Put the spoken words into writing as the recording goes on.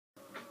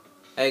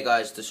Hey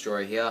guys,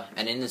 Destroyer here,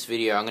 and in this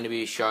video I'm going to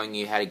be showing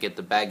you how to get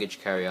the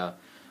baggage carrier,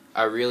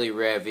 a really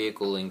rare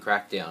vehicle in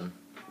Crackdown.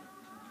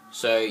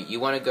 So you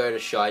want to go to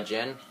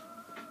Shy-Gen,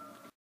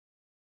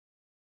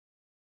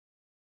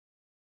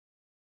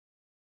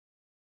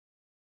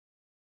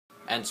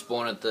 and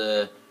spawn at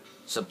the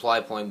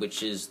supply point,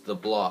 which is the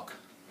block.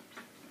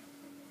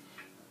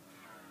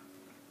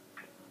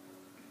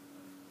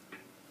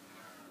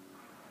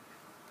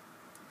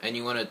 And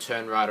you want to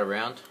turn right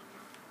around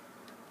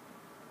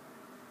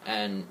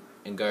and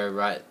go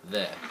right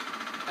there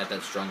at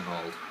that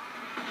stronghold.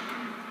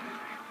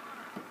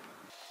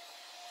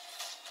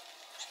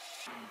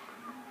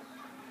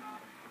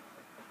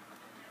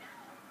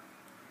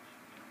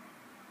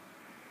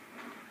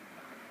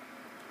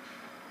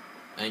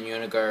 And you're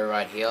gonna go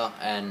right here,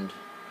 and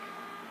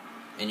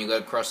you go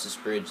across this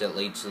bridge that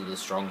leads to the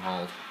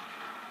stronghold.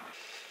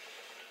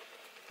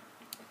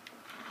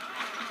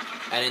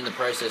 And in the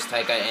process,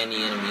 take out any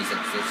enemies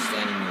that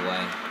stand in your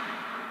way.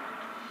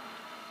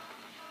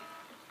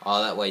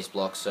 Oh, that way's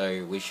blocked,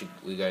 so we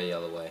go the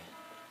other way.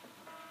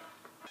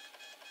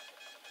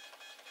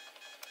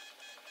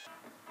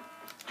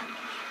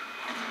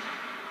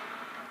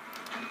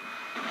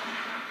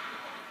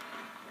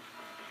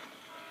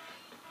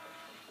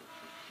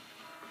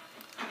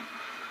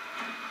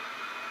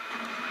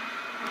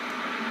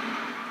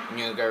 And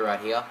you're gonna go right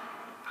here.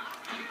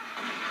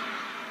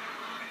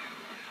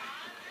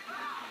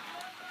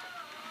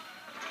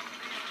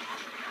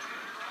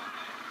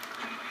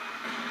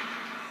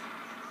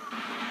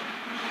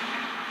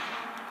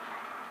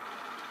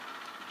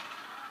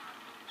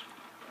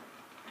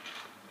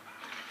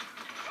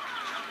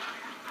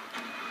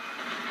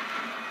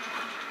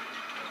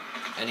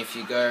 And if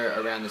you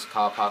go around this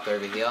car park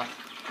over here,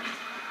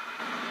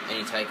 and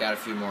you take out a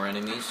few more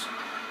enemies,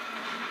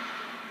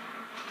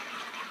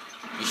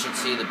 you should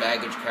see the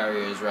baggage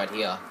carrier is right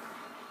here.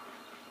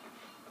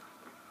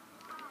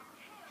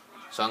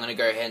 So I'm going to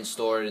go ahead and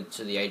store it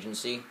to the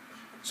agency.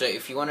 So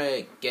if you want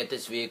to get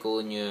this vehicle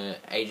in your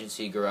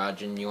agency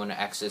garage and you want to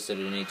access it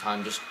at any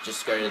time,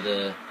 just go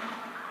to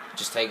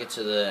just take it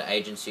to the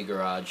agency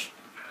garage.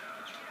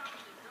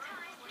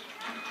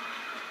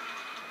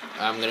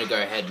 I'm going to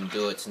go ahead and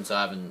do it since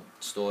I haven't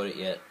stored it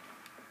yet.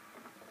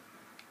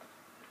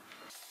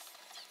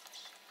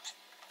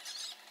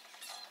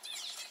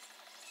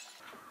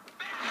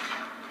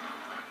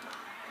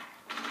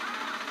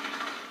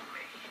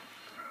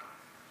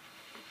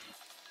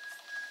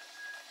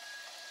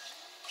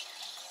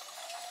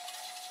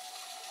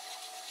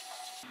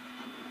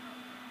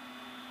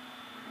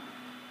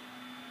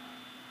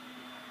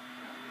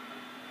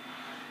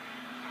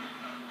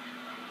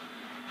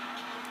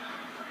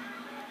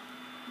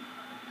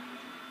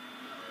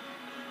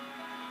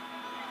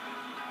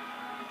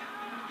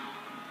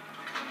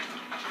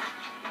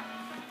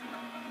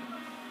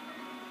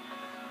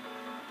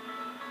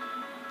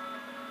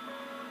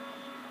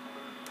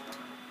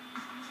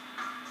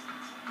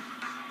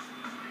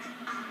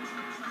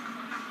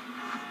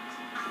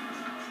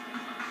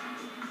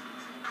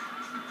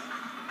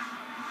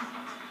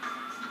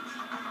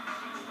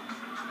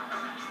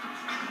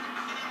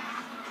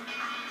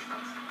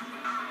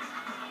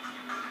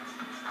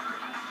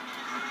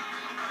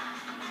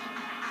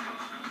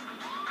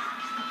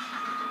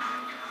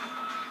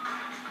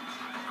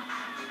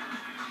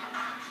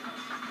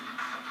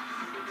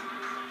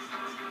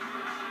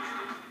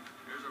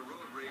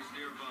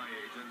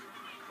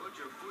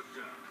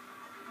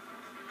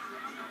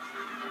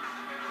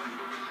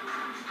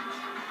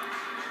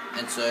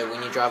 And so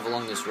when you drive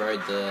along this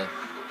road, the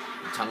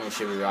tunnel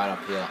should be right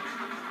up here.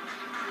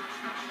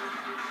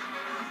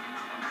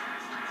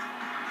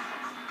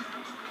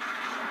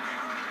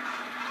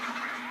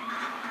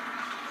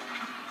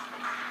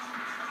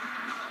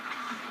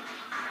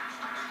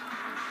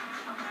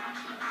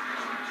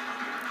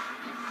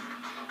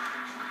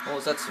 What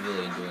was that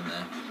civilian doing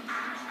there?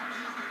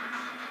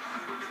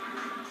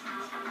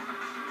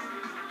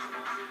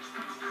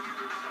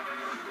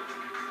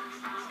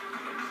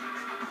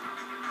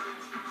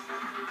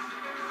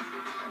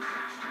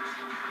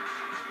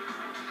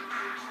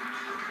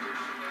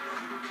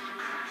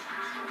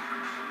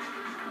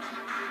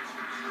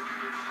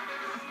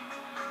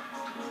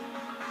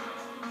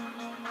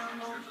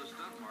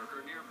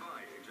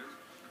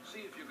 See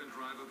if you can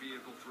drive a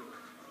vehicle through it.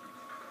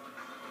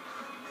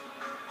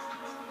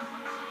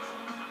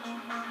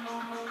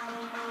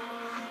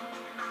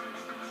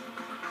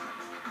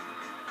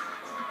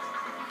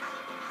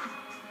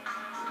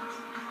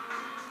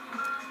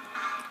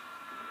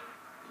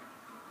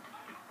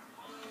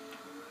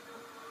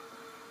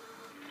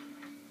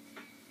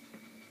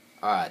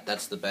 Alright,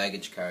 that's the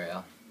baggage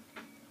carrier.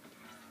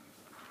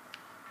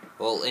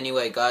 Well,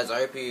 anyway guys, I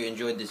hope you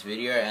enjoyed this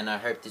video, and I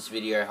hope this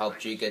video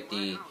helped you get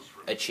the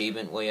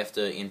achievement where you have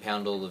to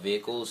impound all the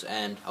vehicles,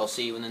 and I'll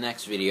see you in the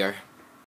next video.